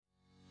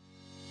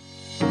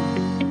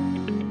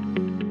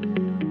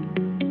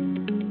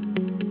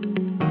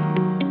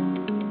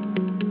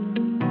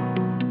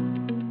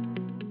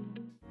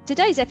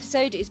Today's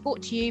episode is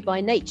brought to you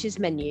by Nature's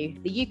Menu,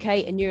 the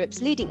UK and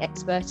Europe's leading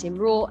expert in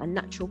raw and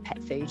natural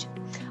pet food.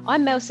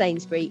 I'm Mel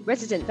Sainsbury,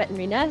 resident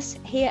veterinary nurse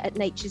here at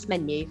Nature's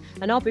Menu,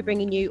 and I'll be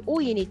bringing you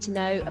all you need to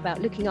know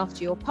about looking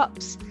after your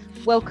pups.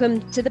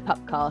 Welcome to the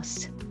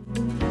Pupcast.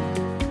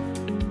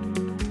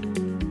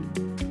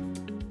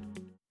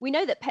 We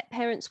know that pet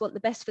parents want the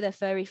best for their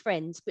furry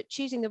friends, but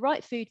choosing the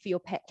right food for your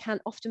pet can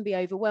often be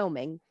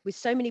overwhelming, with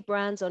so many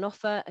brands on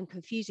offer and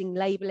confusing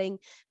labelling,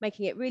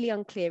 making it really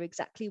unclear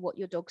exactly what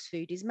your dog's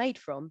food is made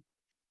from.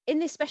 In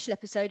this special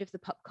episode of the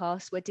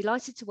Pupcast, we're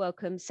delighted to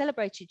welcome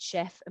celebrated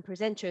chef and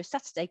presenter of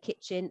Saturday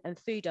Kitchen and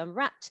Food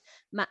Unwrapped,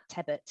 Matt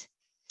Tebbutt.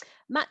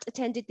 Matt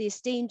attended the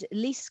esteemed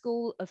Lees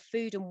School of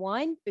Food and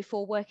Wine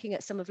before working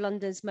at some of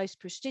London's most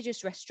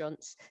prestigious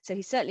restaurants, so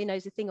he certainly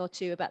knows a thing or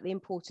two about the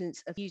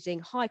importance of using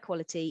high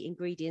quality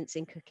ingredients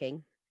in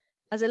cooking.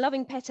 As a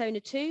loving pet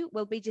owner too,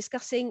 we'll be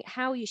discussing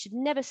how you should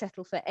never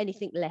settle for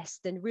anything less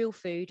than real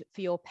food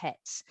for your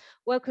pets.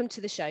 Welcome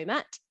to the show,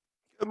 Matt.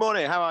 Good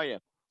morning, how are you?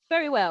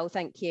 Very well,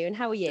 thank you. And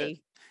how are you? Good.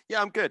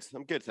 Yeah, I'm good,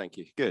 thank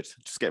you. Good,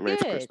 just getting ready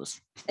for Christmas.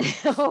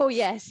 Oh,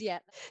 yes, yeah.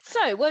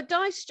 So we'll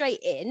dive straight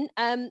in.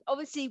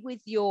 Obviously,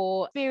 with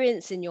your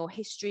experience and your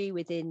history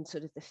within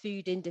sort of the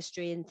food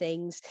industry and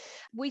things,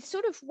 we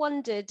sort of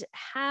wondered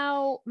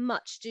how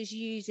much does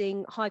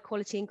using high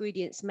quality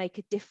ingredients make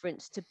a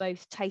difference to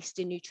both taste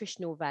and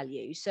nutritional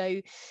value?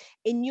 So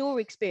in your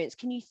experience,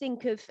 can you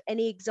think of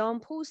any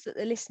examples that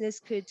the listeners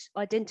could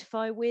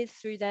identify with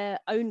through their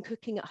own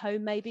cooking at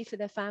home, maybe for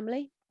their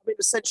family? I mean,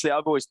 essentially,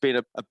 I've always been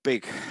a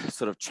big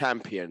sort of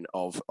champion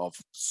of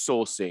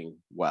sourcing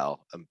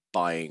well and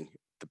buying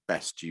the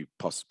best you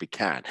possibly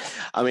can.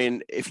 I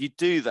mean, if you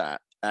do that,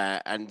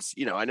 and,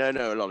 you know, I know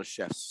a lot of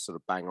chefs sort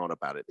of bang on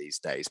about it these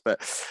days, but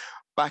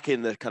back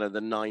in the kind of the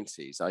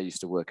 90s, I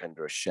used to work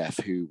under a chef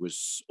who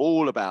was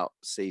all about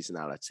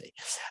seasonality.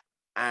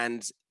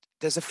 And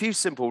there's a few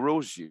simple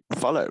rules you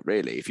follow,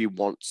 really, if you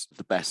want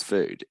the best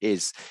food,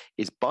 is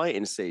buy it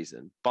in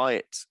season, buy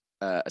it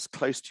as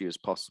close to you as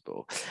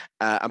possible,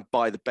 and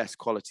buy the best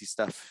quality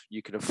stuff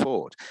you can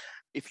afford.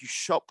 If you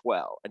shop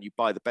well and you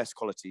buy the best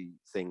quality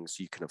things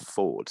you can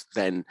afford,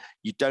 then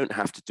you don't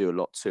have to do a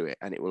lot to it,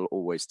 and it will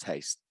always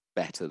taste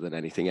better than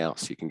anything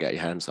else you can get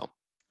your hands on.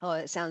 Oh,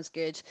 that sounds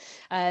good.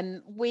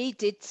 We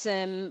did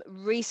some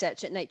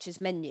research at Nature's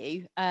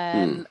Menu,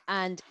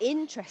 and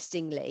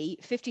interestingly,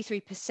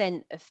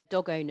 53% of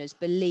dog owners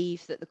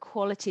believe that the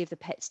quality of the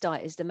pet's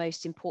diet is the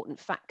most important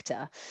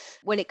factor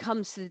when it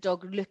comes to the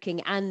dog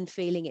looking and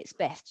feeling its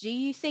best. Do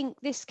you think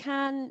this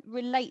can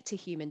relate to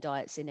human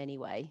diets in any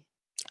way?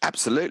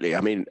 Absolutely.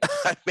 I mean,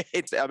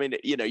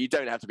 you know, you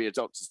don't have to be a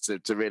doctor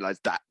to realize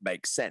that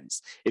makes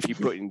sense. If you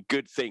put in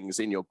good things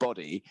in your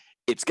body,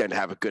 it's going to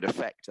have a good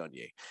effect on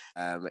you.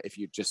 If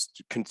you're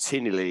just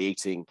continually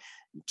eating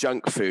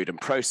junk food and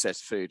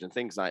processed food and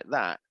things like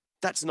that,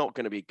 that's not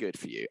going to be good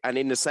for you. And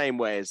in the same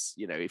way as,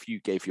 you know, if you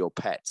gave your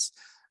pets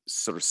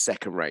sort of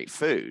second-rate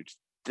food,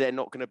 they're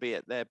not going to be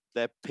at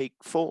their peak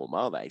form,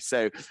 are they?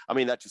 So, I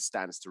mean, that just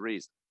stands to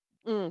reason.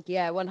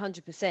 Yeah,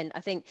 100%.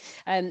 I think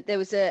there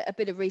was a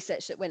bit of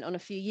research that went on a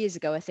few years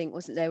ago, I think,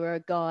 wasn't there, where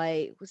a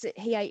guy,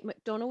 he ate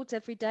McDonald's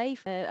every day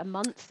for a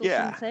month or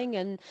something,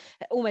 and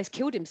almost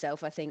killed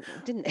himself, I think,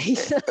 didn't he?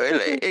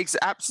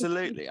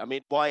 Absolutely. I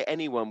mean, why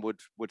anyone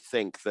would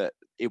think that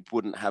it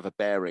wouldn't have a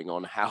bearing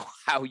on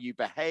how you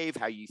behave,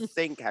 how you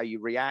think, how you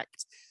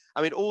react.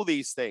 I mean, all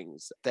these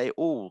things, they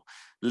all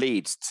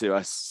lead to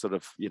us sort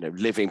of, you know,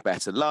 living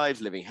better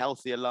lives, living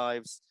healthier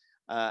lives,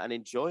 and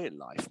enjoying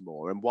life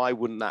more. And why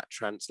wouldn't that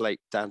translate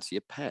down to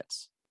your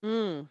pets?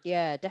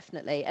 Yeah,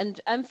 definitely.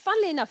 And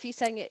funnily enough, you're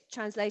saying it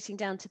translating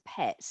down to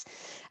pets.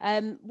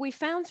 We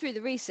found through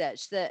the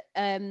research that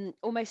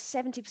almost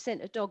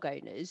 70% of dog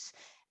owners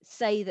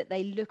say that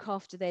they look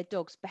after their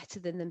dogs better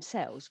than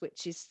themselves,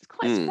 which is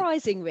quite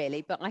surprising,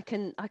 really, but I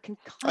can kind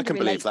of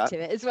relate to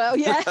it as well.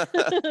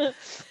 Yeah.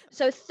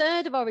 So a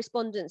third of our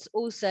respondents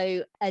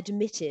also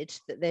admitted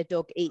that their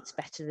dog eats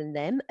better than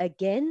them.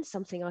 Again,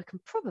 something I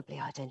can probably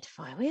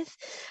identify with.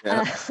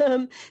 Yeah.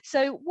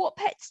 So what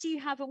pets do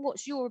you have, and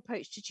what's your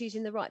approach to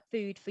choosing the right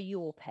food for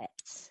your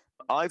pets?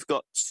 I've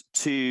got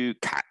 2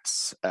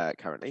 cats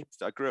currently.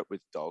 I grew up with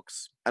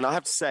dogs, and I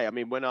have to say, I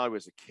mean, when I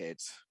was a kid,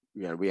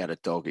 you know, we had a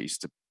dog that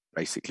used to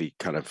basically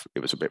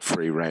it was a bit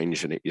free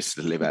range, and it used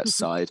to live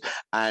outside.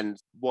 And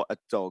what a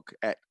dog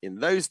ate in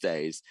those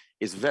days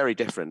is very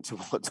different to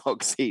what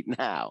dogs eat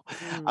now.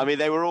 I mean,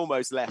 they were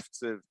almost left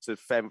to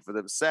fend for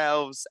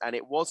themselves, and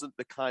it wasn't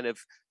the kind of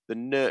the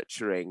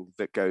nurturing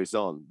that goes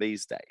on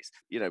these days.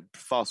 You know,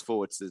 fast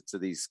forward to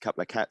these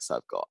couple of cats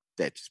I've got.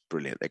 They're just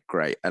brilliant. They're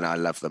great, and I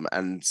love them.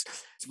 And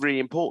it's really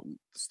important,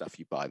 the stuff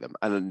you buy them.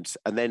 And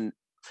then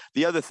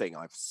the other thing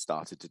I've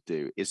started to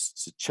do is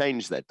to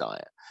change their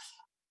diet.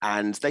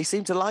 And they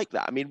seem to like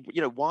that. I mean,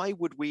 you know, why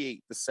would we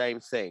eat the same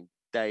thing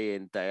day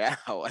in, day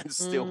out and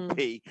still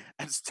be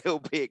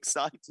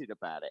excited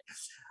about it?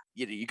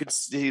 You know, you can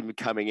see them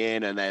coming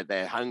in and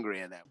they're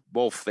hungry and they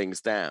wolf things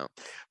down.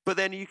 But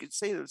then you can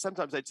see that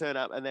sometimes they turn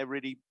up and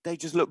they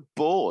just look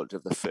bored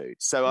of the food.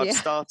 So I've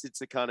started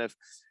to kind of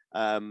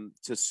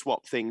to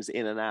swap things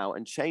in and out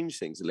and change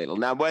things a little.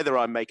 Now, whether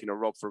I'm making a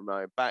rob from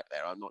my own back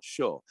there, I'm not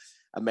sure.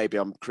 And maybe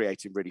I'm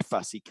creating really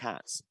fussy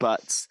cats.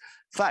 But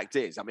fact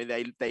is, I mean,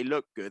 they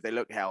look good, they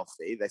look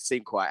healthy, they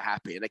seem quite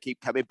happy, and they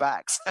keep coming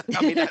back. So,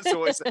 I mean, that's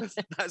always a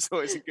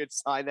good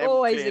sign.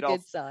 Always a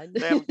good sign.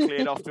 They haven't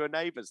cleared off to a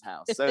neighbour's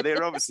house, so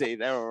they're all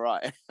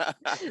right.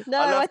 No,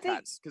 I love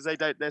cats because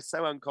they're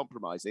so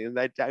uncompromising and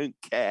they don't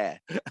care.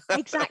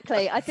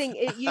 Exactly. I think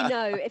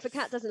if a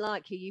cat doesn't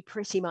like you, you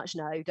pretty much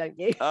know, don't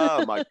you?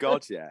 Oh my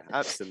God, yeah,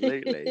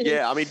 absolutely.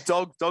 Yeah, I mean,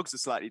 dogs are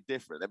slightly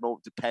different. They're more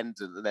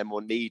dependent and they're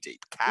more needy.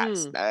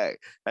 Cats, no,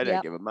 they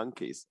don't give a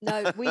monkeys.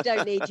 No, we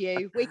don't need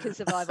you. We can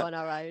survive on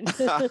our own.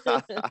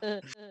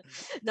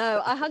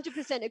 No, I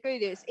 100% agree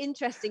with you. It's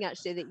interesting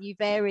actually that you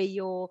vary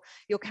your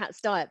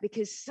cat's diet,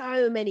 because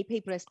so many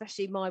people,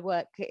 especially my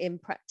work in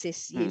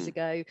practice years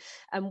ago,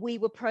 and we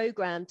were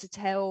programmed to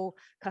tell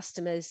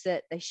customers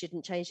that they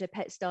shouldn't change their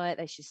pet's diet.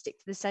 They should stick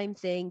to the same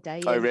thing day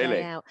in,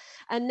 day out.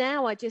 And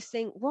now I just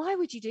think, why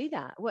would you do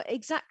that? Well,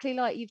 exactly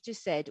like you've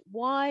just said,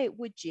 why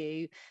would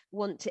you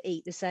want to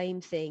eat the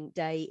same thing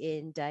day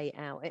in, day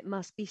out? It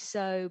must be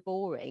so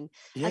boring.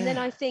 Yeah. And then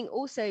I think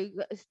also,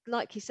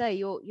 like you say,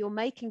 you're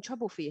making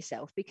trouble for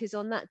yourself, because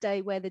on that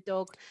day where the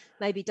dog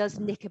maybe does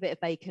nick a bit of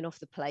bacon off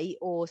the plate,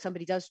 or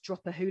somebody does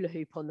drop a hula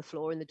hoop on the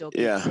floor and the dog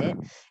eats it,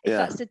 if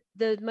that's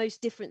the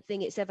most different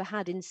thing it's ever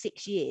had in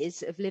 6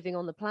 years of living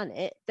on the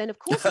planet, then of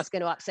course it's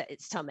going to upset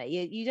its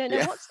tummy. You don't know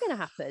what's going to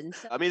happen.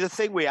 So, I mean, the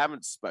thing we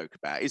haven't spoke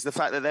about is the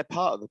fact that they're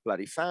part of the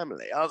bloody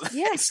family, aren't they?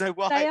 Yes, so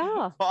they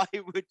are. Why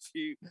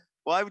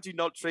would you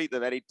not treat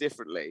them any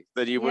differently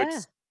than you would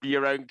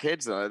your own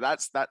kids?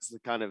 That's the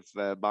kind of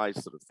my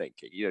sort of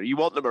thinking. You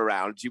want them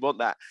around, you want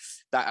that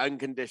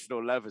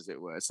unconditional love, as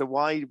it were. So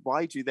why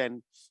do you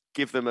then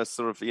give them a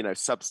sort of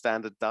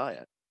substandard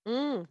diet?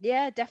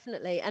 Yeah,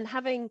 definitely. And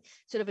having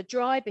sort of a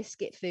dry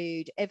biscuit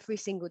food every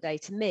single day,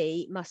 to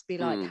me, must be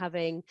like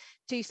having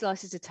 2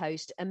 slices of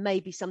toast, and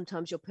maybe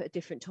sometimes you'll put a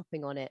different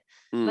topping on it.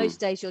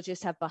 Most days you'll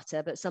just have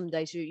butter, but some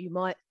days you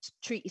might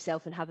treat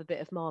yourself and have a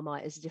bit of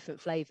Marmite as a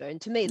different flavour. And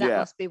to me, that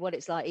must be what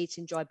it's like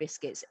eating dry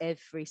biscuits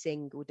every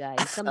single day.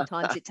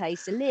 Sometimes it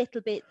tastes a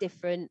little bit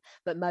different,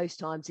 but most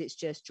times it's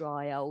just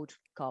dry old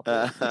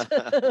cardboard.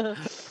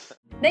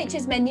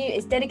 Nature's Menu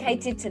is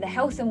dedicated to the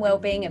health and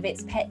well-being of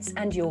its pets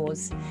and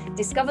yours.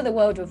 Discover the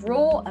world of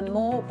raw and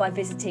more by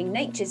visiting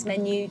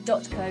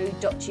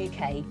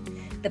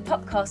naturesmenu.co.uk. The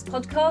Pupcast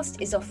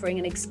podcast is offering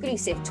an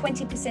exclusive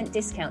 20%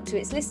 discount to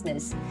its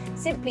listeners.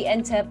 Simply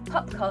enter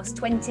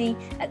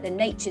Pupcast20 at the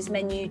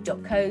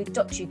naturesmenu.co.uk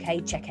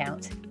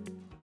checkout.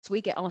 So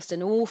we get asked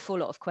an awful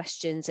lot of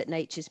questions at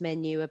Nature's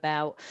Menu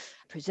about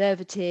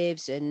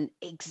preservatives and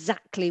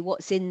exactly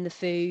what's in the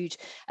food.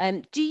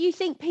 Do you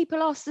think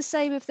people ask the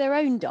same of their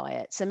own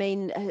diets? I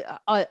mean,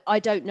 I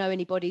don't know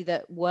anybody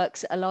that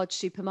works at a large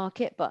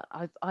supermarket, but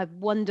I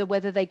wonder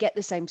whether they get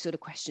the same sort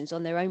of questions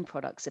on their own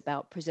products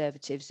about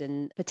preservatives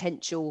and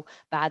potential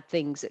bad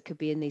things that could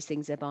be in these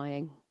things they're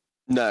buying.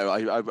 No,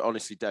 I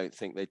honestly don't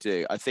think they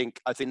do. I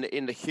think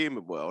in the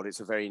human world,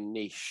 it's a very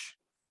niche.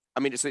 I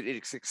mean,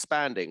 it's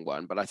expanding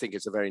one, but I think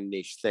it's a very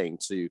niche thing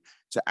to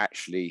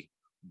actually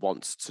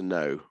want to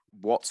know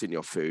what's in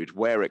your food,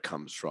 where it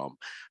comes from,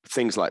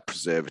 things like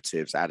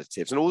preservatives,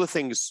 additives, and all the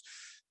things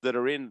that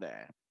are in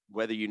there,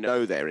 whether you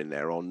know they're in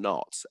there or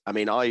not. I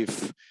mean,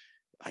 I've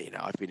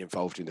been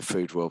involved in the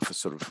food world for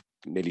sort of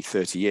nearly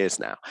 30 years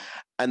now,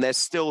 and there's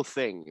still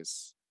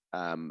things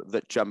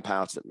that jump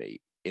out at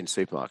me in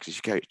supermarkets.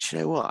 You go, do you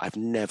know what? I've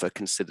never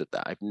considered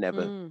that. I've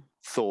never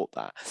thought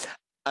that.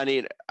 I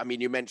mean,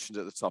 you mentioned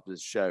at the top of the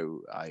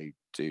show, I've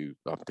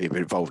been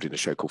involved in a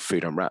show called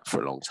Food Unwrapped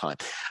for a long time.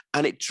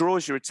 And it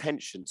draws your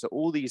attention to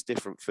all these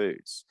different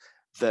foods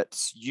that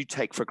you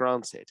take for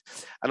granted.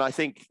 And I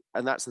think,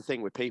 and that's the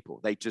thing with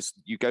people,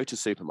 you go to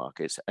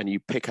supermarkets and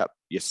you pick up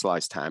your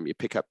sliced ham, you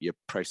pick up your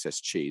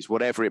processed cheese,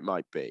 whatever it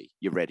might be,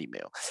 your ready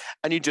meal,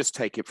 and you just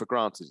take it for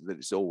granted that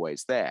it's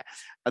always there.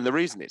 And the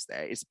reason it's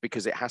there is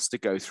because it has to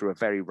go through a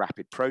very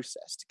rapid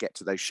process to get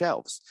to those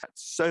shelves.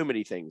 So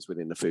many things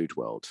within the food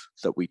world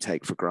that we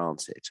take for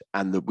granted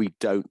and that we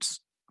don't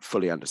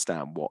fully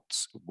understand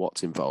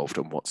what's involved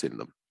and what's in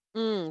them.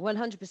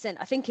 100%.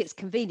 I think it's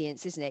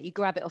convenience, isn't it? You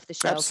grab it off the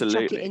shelf,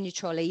 Absolutely. chuck it in your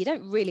trolley. You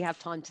don't really have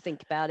time to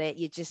think about it.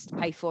 You just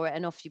pay for it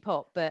and off you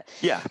pop. But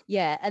yeah.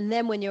 And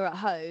then when you're at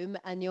home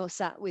and you're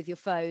sat with your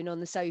phone on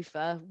the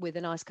sofa with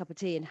a nice cup of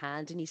tea in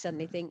hand, and you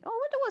suddenly think, oh, I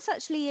wonder what's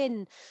actually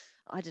in,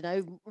 I don't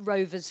know,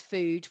 Rover's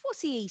food. What's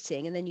he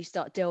eating? And then you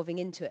start delving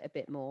into it a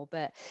bit more.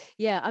 But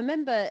yeah, I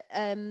remember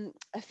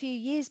a few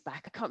years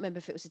back, I can't remember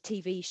if it was a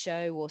TV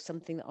show or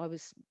something that I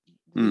was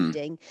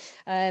reading,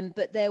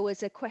 but there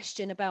was a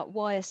question about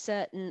why a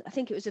certain, I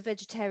think it was a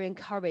vegetarian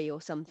curry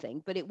or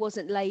something, but it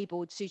wasn't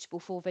labelled suitable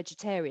for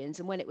vegetarians.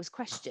 And when it was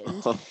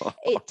questioned,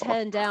 it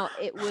turned out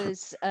it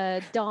was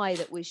a dye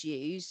that was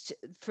used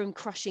from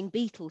crushing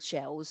beetle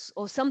shells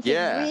or something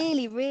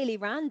really, really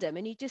random.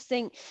 And you just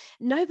think,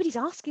 nobody's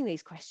asking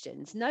these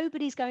questions.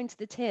 Nobody's going to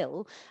the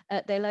till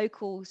at their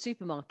local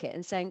supermarket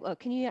and saying, well,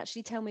 can you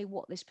actually tell me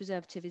what this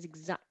preservative is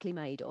exactly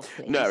made of,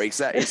 please? No,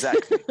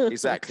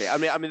 exactly. I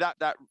mean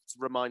that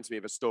reminds me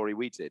of a story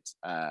we did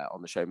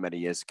on the show many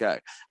years ago,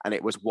 and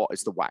it was, what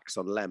is the wax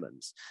on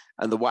lemons?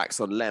 And the wax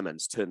on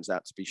lemons turns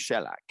out to be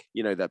shellac,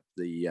 you know, the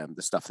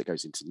stuff that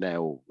goes into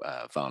nail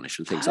varnish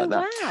and things like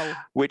that. Wow.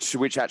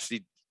 Which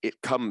actually, it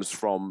comes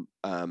from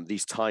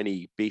these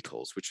tiny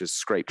beetles, which are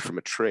scraped from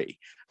a tree,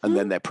 and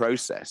then they're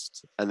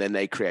processed, and then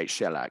they create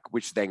shellac,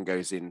 which then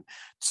goes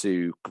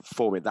into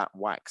forming that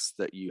wax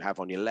that you have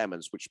on your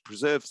lemons, which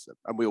preserves them.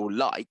 And we all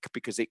like,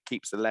 because it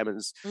keeps the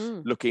lemons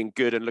looking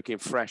good and looking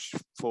fresh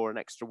for an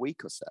extra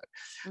week or so.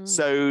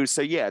 So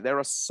yeah, there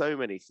are so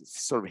many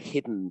sort of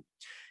hidden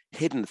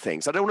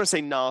things. I don't want to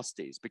say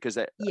nasties, because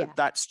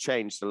that's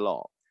changed a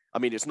lot. I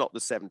mean, it's not the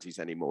 70s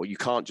anymore. You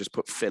can't just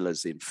put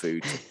fillers in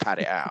food to pad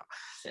it out.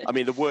 I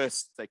mean, the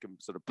worst they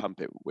can sort of pump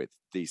it with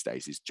these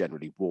days is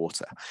generally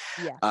water.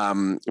 Yeah.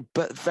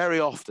 But very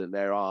often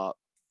there are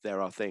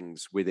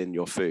things within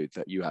your food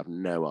that you have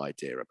no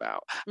idea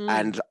about.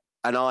 And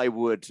I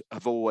would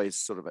have always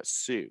sort of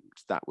assumed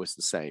that was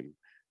the same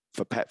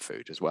for pet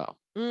food as well.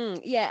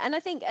 Yeah, and I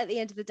think at the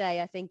end of the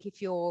day, I think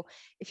if you're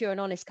an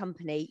honest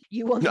company,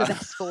 you want the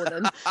best for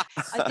them.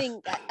 I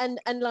think, and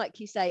like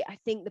you say, I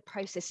think the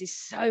process is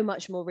so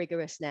much more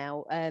rigorous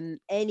now.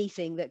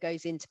 Anything that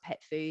goes into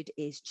pet food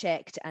is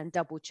checked and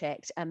double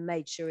checked and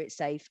made sure it's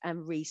safe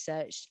and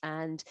researched,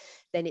 and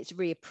then it's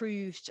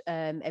reapproved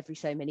every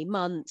so many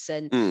months.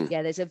 And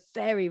yeah, there's a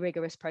very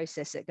rigorous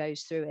process that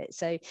goes through it.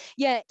 So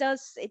yeah,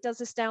 it does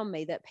astound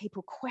me that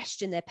people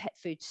question their pet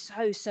food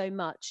so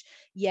much,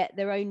 yet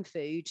their own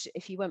food,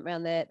 if you went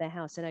around their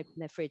house and opened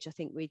their fridge, I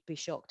think we'd be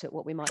shocked at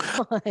what we might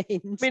find. I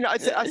mean, I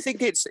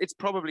think it's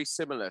probably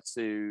similar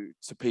to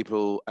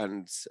people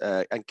and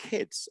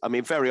kids. I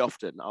mean, very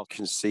often I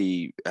can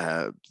see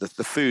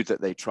the food that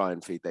they try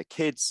and feed their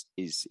kids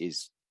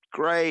is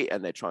great,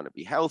 and they're trying to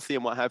be healthy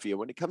and what have you.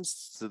 When it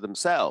comes to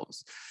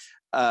themselves,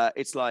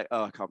 it's like,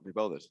 oh, I can't be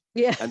bothered.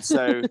 Yeah. And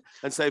so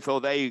for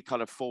they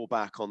kind of fall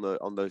back on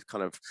the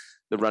kind of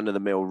the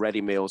run-of-the-mill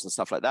ready meals and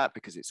stuff like that,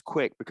 because it's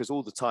quick, because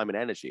all the time and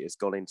energy has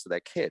gone into their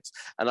kids.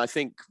 And I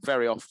think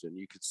very often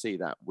you could see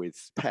that with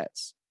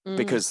pets.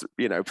 Because,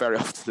 you know, very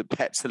often the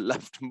pets are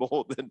loved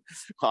more than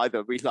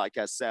either we like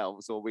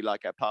ourselves or we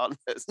like our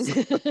partners.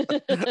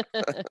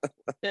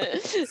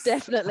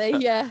 Definitely.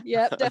 Yeah,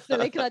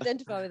 definitely can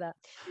identify with that.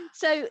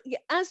 So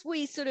as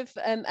we sort of,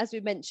 as we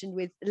mentioned,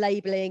 with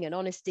labeling and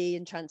honesty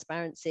and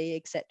transparency,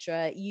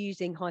 etc.,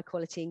 using high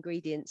quality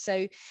ingredients.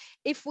 So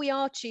if we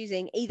are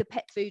choosing either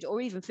pet food or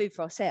even food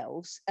for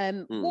ourselves,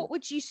 what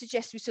would you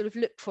suggest we sort of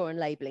look for in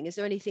labeling? Is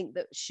there anything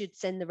that should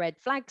send the red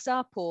flags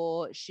up,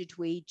 or should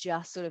we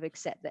just sort of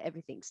accept that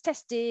everything's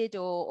tested,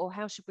 or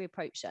how should we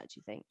approach that, do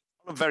you think?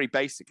 On a very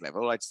basic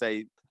level, I'd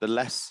say the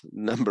less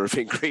number of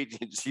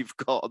ingredients you've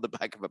got on the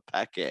back of a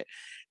packet,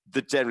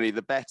 generally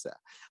the better.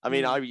 I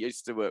mean, I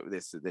used to work with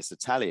this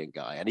Italian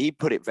guy, and he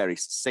put it very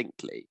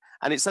succinctly,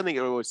 and it's something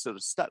that always sort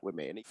of stuck with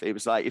me. And it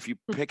was like, if you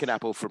pick an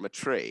apple from a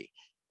tree,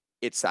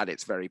 it's at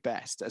its very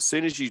best. As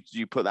soon as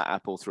you put that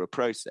apple through a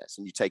process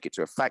and you take it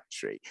to a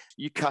factory,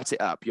 you cut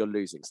it up, you're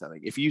losing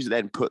something. If you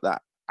then put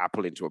that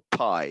apple into a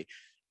pie,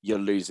 you're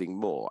losing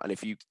more. And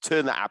if you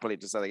turn that apple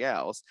into something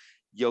else,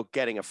 you're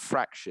getting a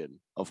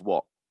fraction of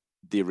what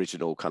the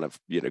original kind of,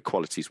 you know,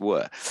 qualities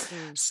were.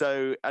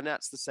 So, and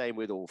that's the same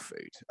with all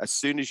food. As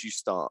soon as you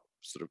start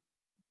sort of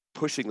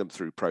pushing them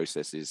through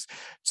processes,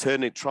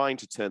 trying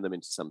to turn them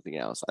into something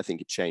else, I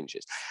think it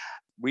changes.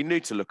 We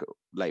need to look at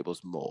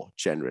labels more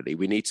generally.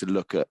 We need to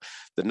look at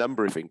the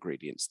number of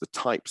ingredients, the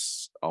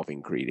types of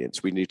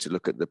ingredients. We need to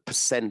look at the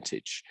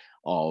percentage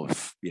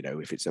of, you know,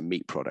 if it's a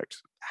meat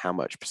product, how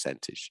much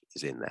percentage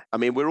is in there. I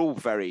mean, we're all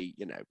very,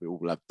 you know, we all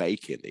love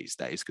baking these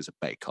days because of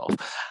Bake Off.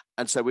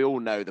 And so we all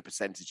know the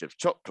percentage of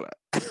chocolate.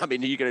 I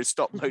mean, you're going to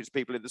stop most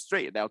people in the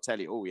street and they'll tell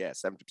you, oh yeah,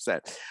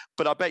 70%.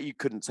 But I bet you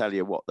couldn't tell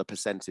you what the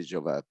percentage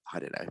of a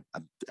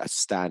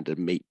standard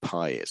meat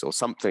pie is, or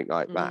something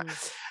like that,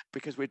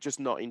 because we're just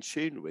not in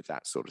tune with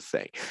that sort of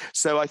thing.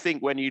 So I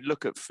think when you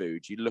look at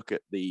food, you look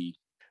at the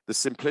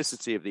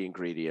simplicity of the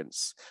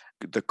ingredients,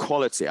 the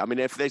quality. I mean,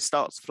 if they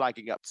start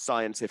flagging up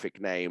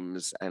scientific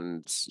names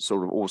and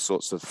sort of all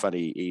sorts of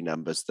funny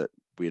numbers that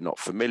we're not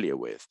familiar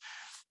with,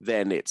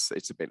 then it's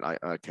a bit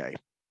like, okay,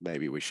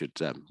 maybe we should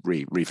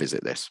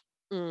revisit this.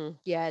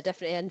 Yeah,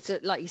 definitely. And so,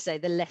 like you say,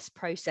 the less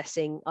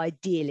processing,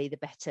 ideally, the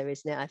better,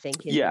 isn't it? I think.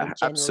 Yeah,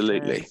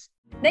 absolutely. Terms.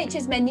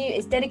 Nature's Menu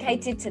is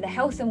dedicated to the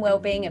health and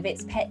well-being of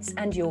its pets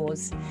and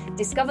yours.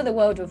 Discover the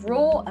world of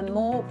raw and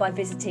more by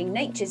visiting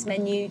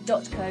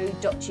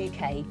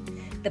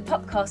naturesmenu.co.uk. The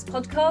Pupcast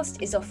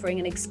podcast is offering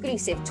an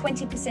exclusive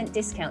 20%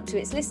 discount to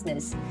its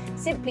listeners.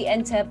 Simply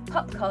enter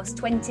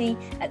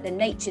Pupcast20 at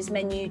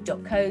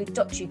thenaturesmenu.co.uk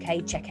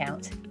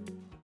checkout.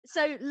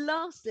 So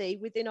lastly,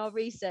 within our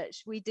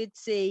research, we did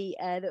see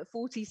that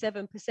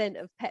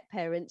 47% of pet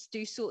parents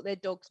do sort their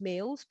dogs'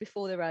 meals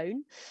before their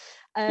own.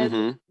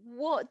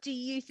 What do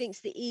you think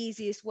is the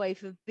easiest way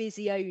for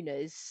busy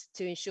owners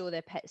to ensure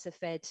their pets are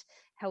fed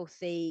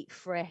healthy,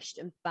 fresh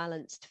and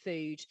balanced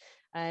food?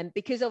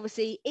 Because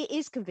obviously it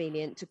is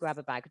convenient to grab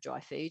a bag of dry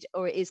food,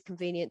 or it is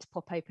convenient to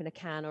pop open a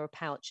can or a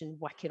pouch and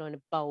whack it on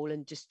a bowl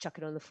and just chuck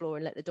it on the floor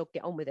and let the dog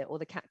get on with it, or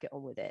the cat get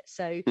on with it.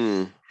 So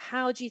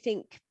how do you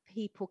think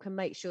people can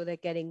make sure they're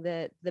getting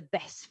the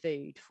best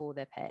food for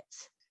their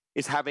pets?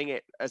 Is having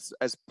it as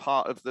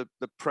part of the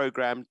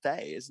programmed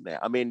day, isn't it?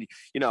 I mean,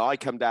 I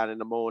come down in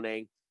the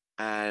morning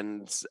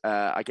and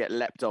I get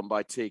leapt on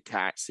by two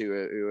cats who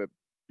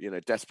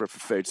are desperate for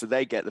food. So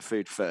they get the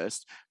food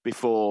first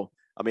before.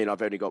 I mean,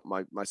 I've only got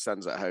my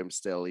son's at home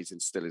still. He's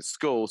still in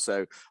school.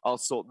 So I'll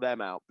sort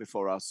them out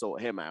before I'll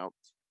sort him out.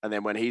 And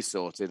then when he's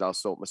sorted, I'll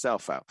sort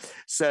myself out.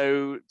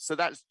 So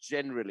that's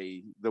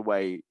generally the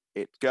way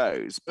it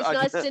goes. It's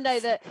nice to know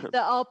that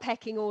our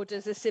pecking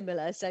orders are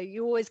similar. So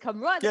you always come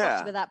right at the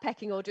bottom of that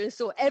pecking order and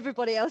sort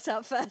everybody else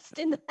out first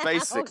in the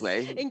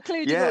basically, house,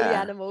 including all the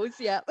animals.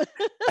 Yeah.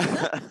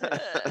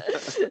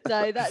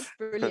 No, that's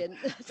brilliant.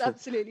 That's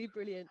absolutely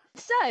brilliant.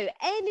 So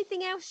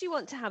anything else you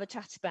want to have a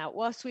chat about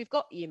whilst we've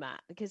got you,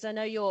 Matt? Because I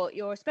know you're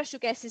a special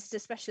guest. This is a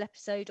special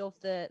episode of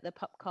the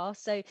Pupcast.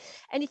 So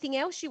anything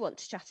else you want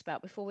to chat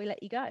about before we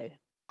let you go?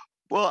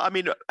 Well, I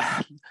mean,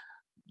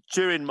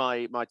 during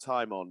my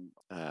time on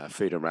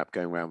Food Unwrapped,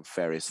 going around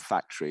various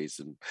factories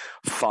and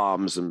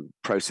farms and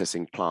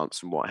processing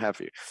plants and what have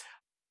you,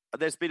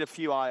 there's been a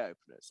few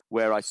eye-openers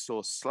where I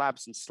saw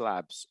slabs and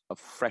slabs of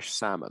fresh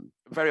salmon.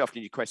 Very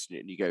often you question it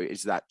and you go,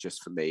 is that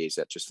just for me? Is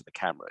that just for the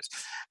cameras?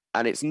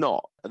 And it's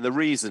not. And the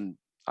reason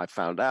I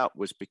found out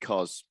was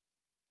because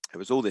there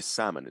was all this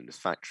salmon in this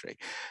factory,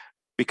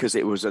 because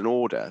it was an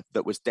order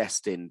that was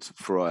destined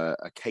for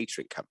a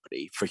catering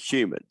company for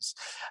humans.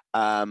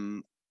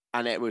 And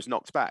it was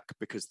knocked back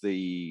because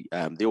the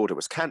order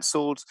was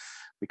cancelled,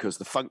 because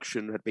the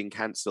function had been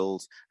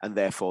cancelled, and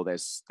therefore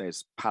there's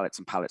pallets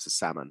and pallets of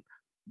salmon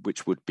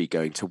which would be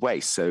going to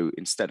waste. So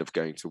instead of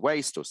going to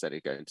waste or instead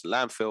of going to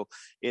landfill,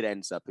 it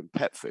ends up in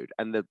pet food.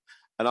 And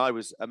I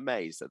was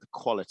amazed at the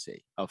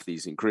quality of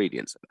these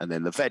ingredients. And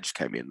then the veg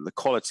came in, and the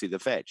quality of the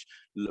veg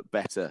looked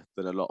better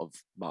than a lot of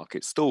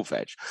market stall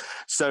veg.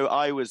 So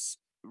I was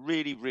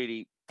really,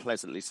 really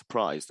pleasantly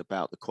surprised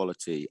about the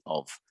quality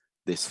of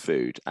this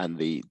food and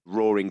the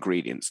raw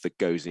ingredients that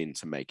goes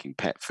into making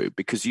pet food,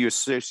 because you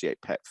associate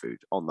pet food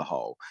on the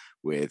whole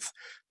with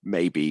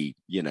maybe,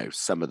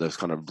 some of those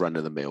kind of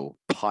run-of-the-mill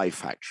pie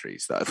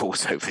factories that I've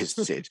also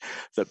visited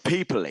that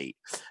people eat.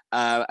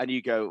 And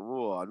you go,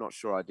 oh, I'm not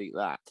sure I'd eat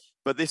that.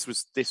 But this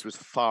was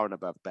far and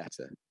above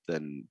better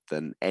than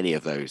any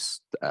of those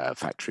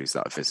factories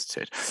that I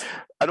visited.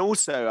 And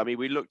also, I mean,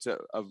 we looked at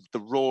the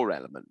raw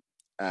element,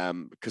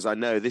 because I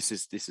know this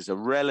is a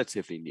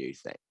relatively new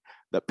thing,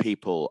 that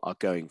people are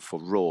going for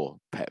raw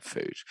pet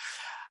food.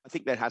 I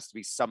think there has to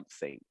be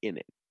something in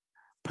it,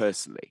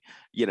 personally.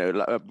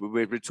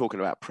 We're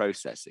talking about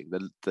processing.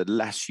 The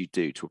less you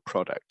do to a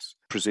product,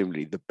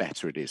 presumably the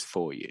better it is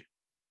for you.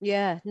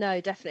 Yeah,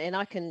 no, definitely. And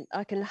I can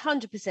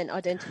 100%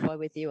 identify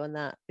with you on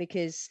that,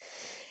 because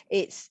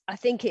I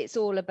think it's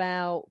all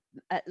about,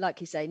 like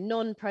you say,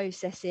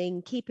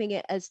 non-processing, keeping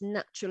it as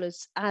natural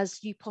as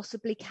you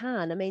possibly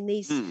can. I mean,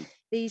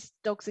 these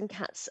dogs and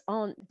cats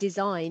aren't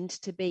designed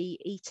to be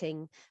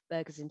eating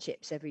burgers and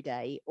chips every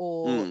day,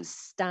 or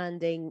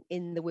standing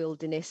in the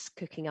wilderness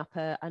cooking up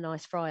a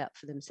nice fry up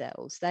for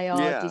themselves. They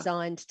are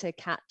designed to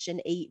catch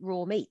and eat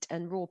raw meat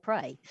and raw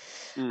prey.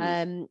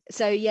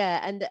 So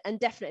yeah, and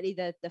definitely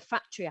the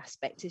factory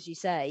aspect, as you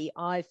say,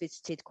 I've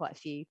visited quite a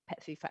few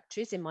pet food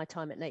factories in my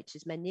time at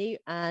Nature's Menu,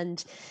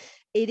 and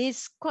it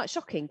is quite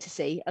shocking to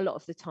see a lot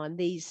of the time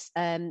these,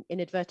 in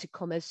inverted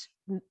commas,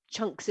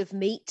 chunks of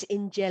meat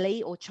in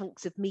jelly or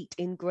chunks of meat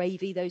in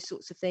gravy, those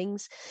sorts of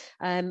things.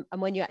 And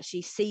when you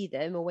actually see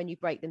them, or when you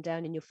break them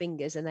down in your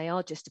fingers, and they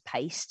are just a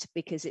paste,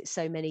 because it's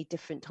so many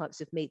different types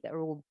of meat that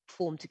are all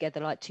formed together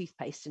like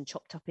toothpaste and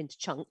chopped up into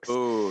chunks.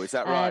 Oh, is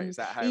that right? Is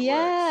that how it works?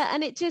 Yeah,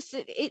 and it's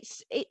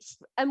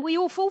and we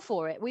all fall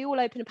for it. We all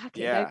open a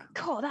packet and go,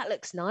 God, that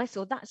looks nice,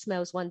 or that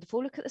smells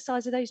wonderful. Look at the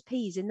size of those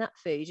peas in that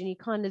food. And you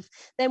kind of,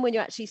 then when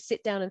you actually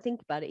sit down and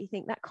think about it, you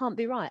think, that can't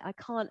be right. I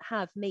can't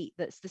have meat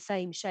that's the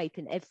same shape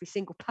in every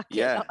single packet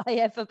that I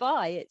ever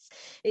buy.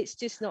 It's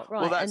just not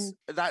right. Well,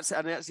 that's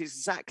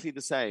exactly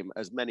the same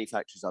as many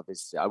factories I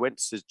visited. I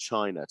went to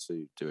China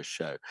to do a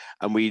show,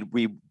 and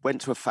we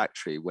went to a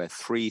factory where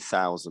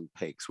 3,000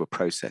 pigs were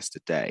processed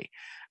a day.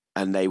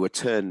 And they were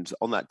turned,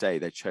 on that day,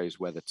 they chose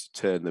whether to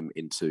turn them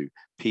into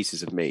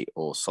pieces of meat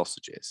or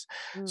sausages.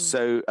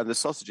 So, and the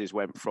sausages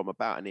went from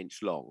about an inch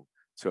long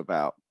to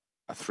about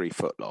a 3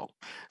 foot long.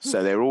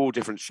 So they're all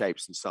different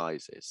shapes and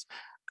sizes.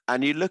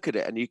 And you look at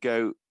it and you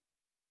go,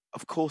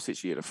 of course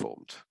it's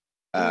uniformed.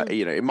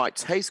 It might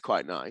taste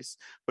quite nice,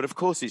 but of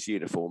course it's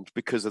uniformed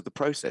because of the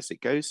process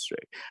it goes through.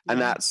 And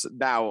that's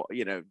now,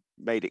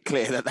 made it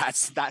clear that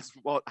that's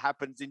what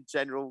happens in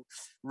general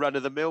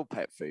run-of-the-mill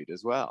pet food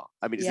as well.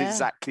 I mean, it's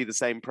exactly the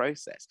same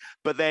process.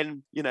 But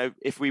then,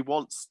 if we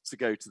want to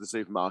go to the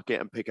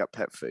supermarket and pick up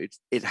pet food,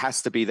 it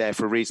has to be there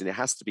for a reason. It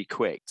has to be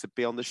quick to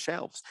be on the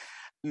shelves.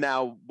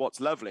 Now,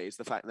 what's lovely is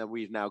the fact that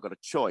we've now got a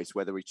choice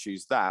whether we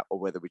choose that or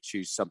whether we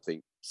choose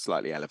something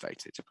slightly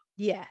elevated.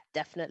 Yeah,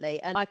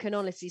 definitely. And I can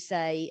honestly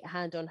say,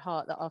 hand on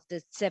heart, that after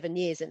 7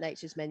 years at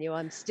Nature's Menu,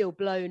 I'm still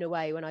blown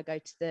away when I go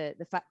to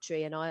the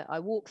factory and I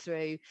walk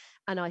through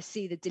and I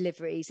see the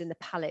deliveries and the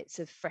pallets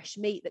of fresh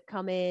meat that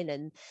come in,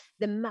 and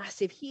the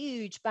massive,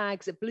 huge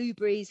bags of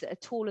blueberries that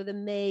are taller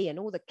than me, and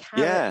all the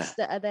carrots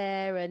that are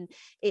there. And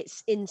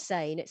it's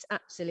insane. It's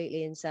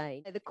absolutely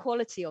insane. The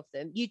quality of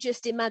them, you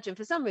just imagine,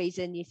 for some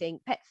reason, you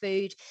think pet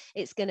food,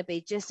 it's going to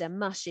be just a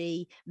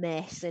mushy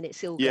mess and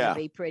it's all going to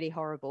be pretty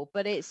horrible.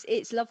 But it's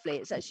lovely.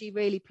 It's actually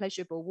really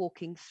pleasurable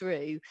walking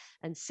through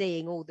and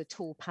seeing all the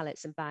tall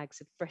pallets and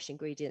bags of fresh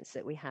ingredients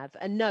that we have,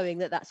 and knowing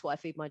that that's what I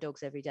feed my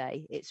dogs every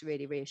day. It's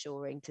really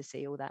reassuring to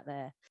see all that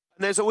there.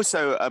 And there's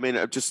also, I mean,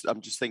 I'm just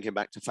thinking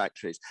back to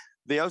factories.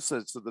 The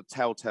also sort of the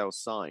telltale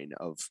sign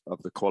of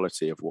the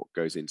quality of what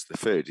goes into the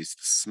food is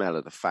the smell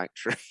of the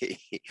factory.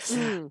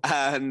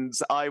 And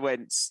I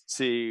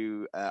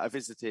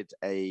visited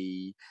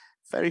a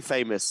very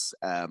famous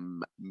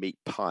meat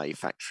pie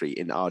factory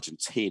in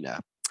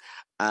Argentina.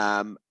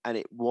 And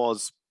it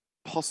was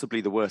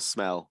possibly the worst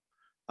smell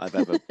I've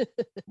ever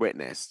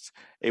witnessed.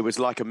 It was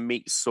like a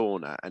meat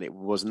sauna, and it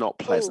was not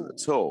pleasant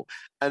at all.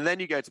 And then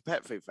you go to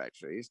pet food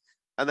factories,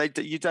 and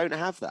you don't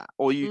have that.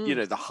 Or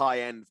the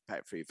high-end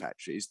pet food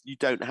factories, you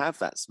don't have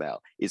that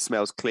smell. It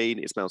smells clean.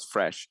 It smells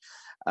fresh.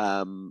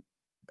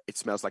 It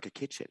smells like a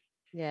kitchen.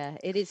 Yeah,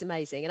 it is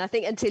amazing. And I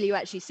think until you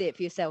actually see it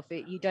for yourself,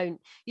 you don't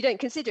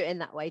consider it in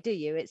that way, do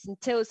you? It's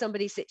until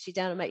somebody sits you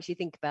down and makes you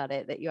think about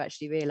it that you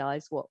actually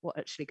realise what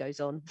actually goes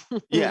on.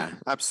 Yeah,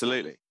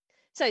 absolutely.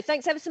 So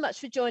thanks ever so much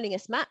for joining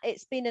us, Matt.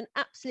 It's been an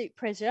absolute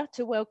pleasure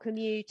to welcome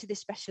you to this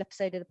special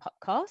episode of the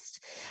podcast.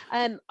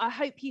 I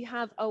hope you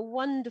have a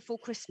wonderful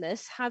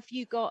Christmas. Have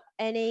you got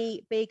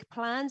any big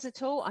plans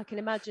at all? I can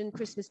imagine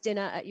Christmas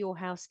dinner at your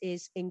house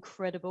is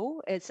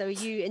incredible. So are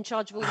you in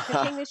charge of all the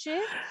cooking this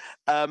year?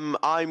 I'm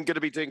going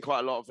to be doing quite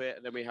a lot of it.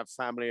 And then we have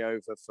family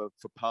over for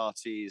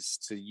parties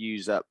to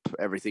use up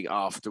everything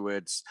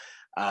afterwards.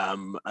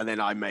 And then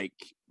I make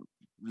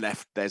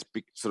there's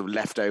big sort of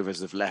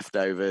leftovers,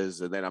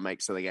 and then I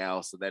make something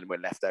else, and then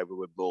we're left over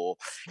with more.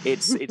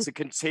 It's a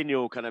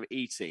continual kind of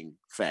eating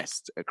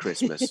fest at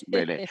Christmas,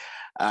 really.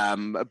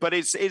 But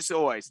it's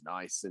always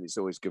nice and it's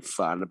always good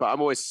fun. But I'm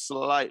always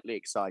slightly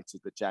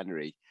excited that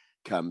January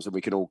comes and we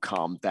can all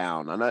calm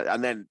down,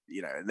 and then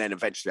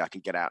eventually I can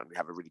get out and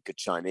have a really good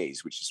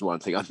Chinese, which is one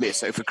thing I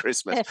miss over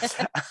Christmas.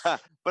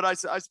 But I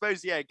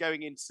suppose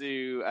going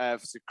into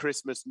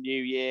Christmas,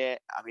 New Year,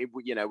 I mean,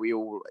 we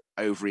all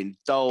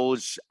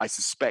overindulge. I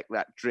suspect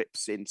that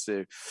drips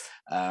into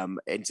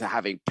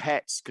having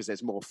pets because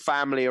there's more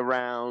family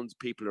around.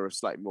 People are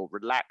slightly more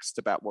relaxed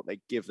about what they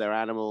give their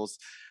animals.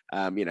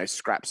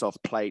 Scraps off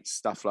plates,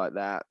 stuff like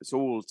that. It's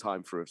all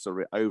time for a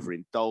sort of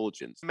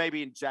overindulgence.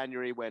 Maybe in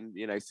January when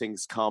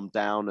things calm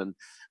down and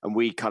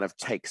we kind of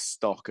take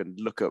stock and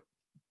look at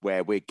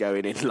where we're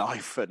going in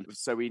life, and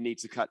so we need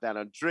to cut down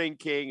on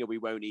drinking and we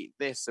won't eat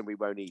this and we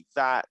won't eat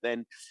that,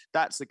 then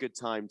that's a good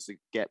time to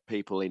get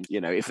people in,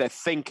 if they're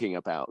thinking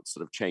about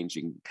sort of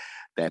changing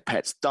their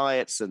pets'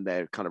 diets and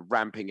they're kind of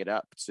ramping it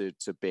up to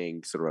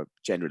being sort of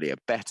generally a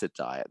better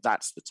diet,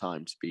 that's the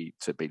time to be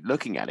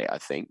looking at it. I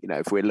think,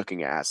 if we're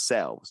looking at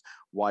ourselves,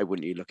 why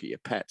wouldn't you look at your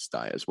pet's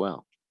diet as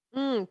well?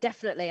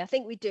 Definitely. I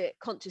think we do it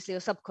consciously or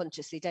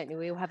subconsciously, don't we?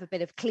 We all have a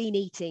bit of clean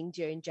eating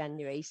during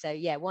January. So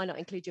yeah, why not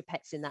include your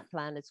pets in that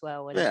plan as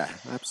well? And yeah,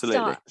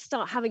 absolutely.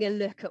 Start having a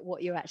look at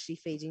what you're actually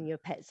feeding your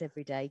pets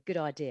every day. Good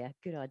idea.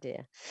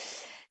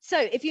 So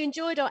if you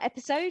enjoyed our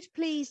episode,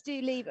 please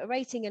do leave a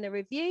rating and a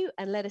review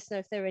and let us know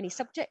if there are any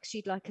subjects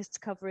you'd like us to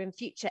cover in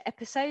future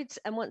episodes.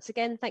 And once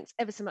again, thanks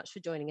ever so much for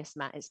joining us,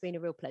 Matt. It's been a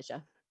real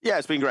pleasure. Yeah,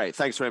 it's been great.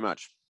 Thanks very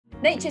much.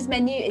 Nature's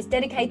Menu is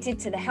dedicated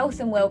to the health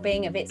and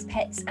well-being of its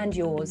pets and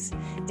yours.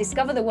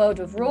 Discover the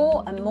world of raw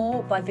and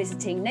more by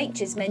visiting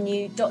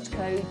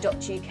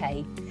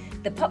naturesmenu.co.uk.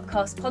 The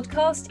Pupcast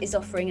podcast is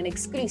offering an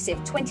exclusive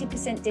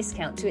 20%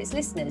 discount to its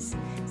listeners.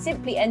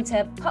 Simply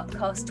enter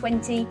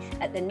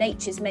Pupcast20 at the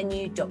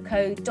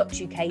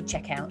naturesmenu.co.uk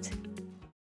checkout.